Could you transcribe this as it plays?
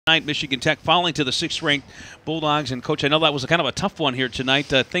Tonight, Michigan Tech falling to the 6th-ranked Bulldogs. And, Coach, I know that was kind of a tough one here tonight.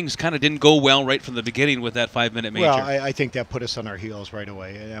 Things kind of didn't go well right from the beginning with that 5-minute major. Well, I think that put us on our heels right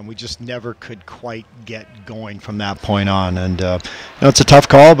away, and we just never could quite get going from that point on. And it's a tough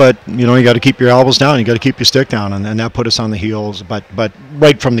call, but you got to keep your elbows down, you got to keep your stick down, and that put us on the heels. But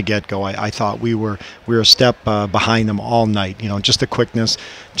right from the get-go, I thought we were a step behind them all night. Just the quickness,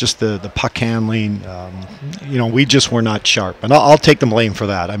 just the puck handling. We just were not sharp, and I'll take the blame for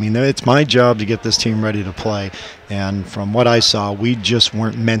that. I mean, it's my job to get this team ready to play, and from what I saw, we just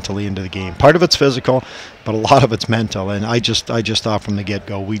weren't mentally into the game. Part of it's physical, but a lot of it's mental, and I just thought from the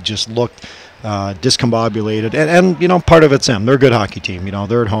get-go we just looked discombobulated, and part of it's them. They're a good hockey team.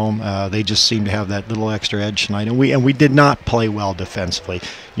 They're at home. They just seem to have that little extra edge tonight, and we did not play well defensively.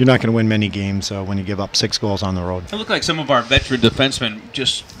 You're not going to win many games when you give up 6 goals on the road. It looked like some of our veteran defensemen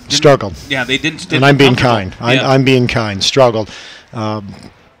just struggled. Yeah, they didn't. And I'm being kind. I'm being kind. Struggled.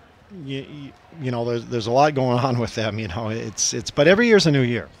 There's a lot going on with them. But every year's a new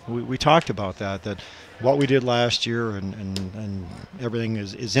year. We talked about that what we did last year and everything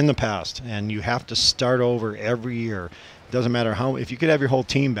is in the past, and you have to start over every year. It doesn't matter if you could have your whole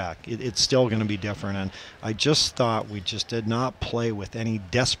team back, it's still going to be different. And I just thought we just did not play with any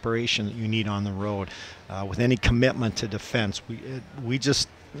desperation that you need on the road, with any commitment to defense.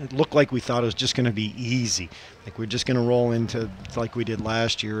 It looked like we thought it was just going to be easy. Like we're just going to roll into like we did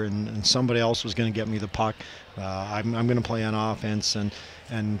last year, and somebody else was going to get me the puck. I'm going to play on offense,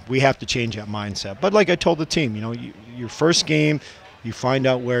 and we have to change that mindset. But like I told the team, your first game, you find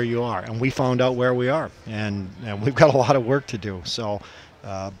out where you are, and we found out where we are, and we've got a lot of work to do. So,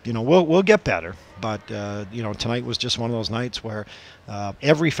 we'll get better. But tonight was just one of those nights where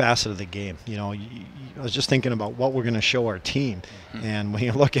every facet of the game, I was just thinking about what we're going to show our team, and when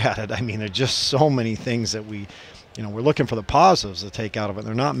you look at it, I mean, there's just so many things that we're looking for the positives to take out of it.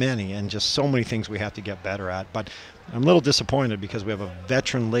 There are not many, and just so many things we have to get better at. But I'm a little disappointed because we have a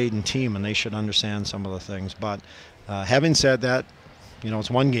veteran-laden team, and they should understand some of the things. But having said that,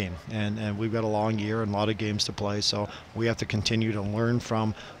 it's one game, and we've got a long year and a lot of games to play, so we have to continue to learn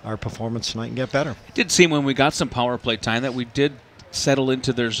from our performance tonight and get better. It did seem when we got some power play time that we did settle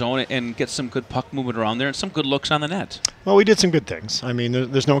into their zone and get some good puck movement around there and some good looks on the net. Well, we did some good things. I mean,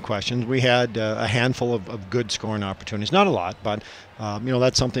 there's no question. We had a handful of good scoring opportunities. Not a lot, but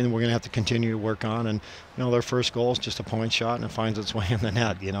that's something that we're going to have to continue to work on. And their first goal is just a point shot, and it finds its way in the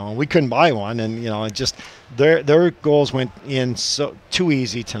net. And we couldn't buy one, and it just their goals went in so too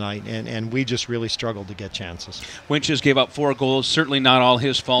easy tonight, and we just really struggled to get chances. Winches gave up 4 goals. Certainly not all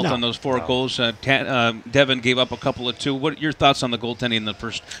his fault on those 4 goals. Devin gave up a couple of 2. What are your thoughts on the goaltending in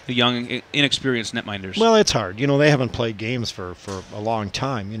the young, inexperienced netminders? Well, it's hard. They haven't played games for a long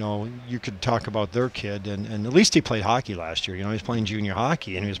time. You could talk about their kid, and at least he played hockey last year. He's playing junior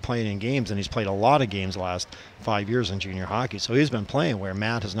hockey, and he was playing in games, and he's played a lot of games the last 5 years in junior hockey. So he's been playing where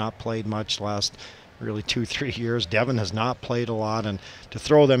Matt has not played much the last really 2-3 years. Devin has not played a lot, and to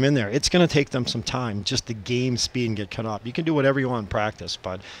throw them in there, it's going to take them some time. Just the game speed and get cut up. You can do whatever you want in practice,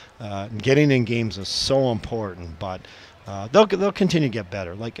 but getting in games is so important. But they'll continue to get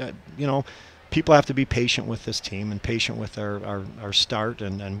better. People have to be patient with this team and patient with our start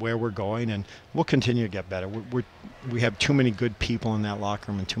and where we're going, and we'll continue to get better. We have too many good people in that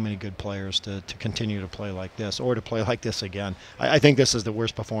locker room and too many good players to continue to play like this or to play like this again. I think this is the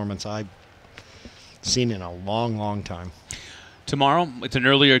worst performance I've seen in a long, long time. Tomorrow, it's an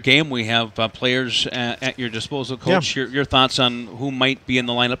earlier game. We have players at your disposal, Coach. Yeah. Your thoughts on who might be in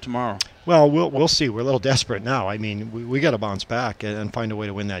the lineup tomorrow? Well, we'll see. We're a little desperate now. I mean, we got to bounce back and find a way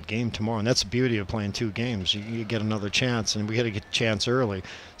to win that game tomorrow. And that's the beauty of playing 2 games. You get another chance, and we got to get a chance early.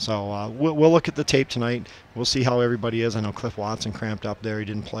 So we'll look at the tape tonight. We'll see how everybody is. I know Cliff Watson cramped up there. He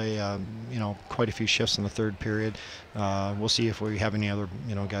didn't play, quite a few shifts in the 3rd period. We'll see if we have any other,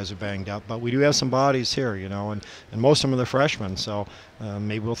 guys who banged up. But we do have some bodies here, and most of them are the freshmen. So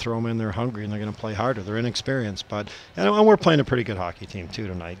maybe we'll throw them in. They're hungry, and they're going to play harder. They're inexperienced. And we're playing a pretty good hockey team, too,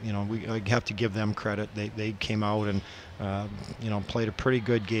 tonight. I have to give them credit. They came out and, played a pretty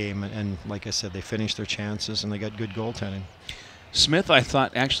good game. And like I said, they finished their chances, and they got good goaltending. Smith, I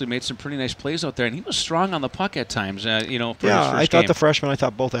thought, actually made some pretty nice plays out there, and he was strong on the puck at times, for his first I thought game. the freshmen, I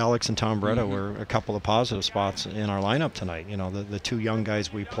thought both Alex and Tom Bretta were a couple of positive spots in our lineup tonight. The 2 young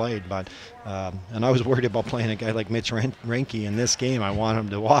guys we played, but and I was worried about playing a guy like Mitch Renke in this game. I want him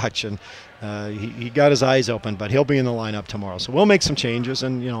to watch, and he got his eyes open, but he'll be in the lineup tomorrow. So we'll make some changes,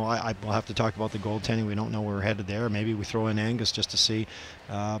 and we'll have to talk about the goaltending. We don't know where we're headed there. Maybe we throw in Angus just to see,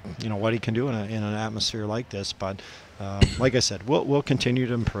 what he can do in an atmosphere like this. But like I said, we'll continue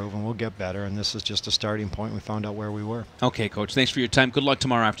to improve and we'll get better. And this is just a starting point. We found out where we were. Okay, Coach. Thanks for your time. Good luck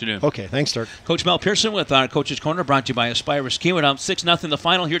tomorrow afternoon. Okay, thanks, Dirk. Coach Mel Pearson with our Coach's Corner, brought to you by Aspire Ski. We're down 6-0 the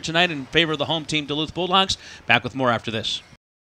final here tonight in favor of the home team, Duluth Bulldogs. Back with more after this.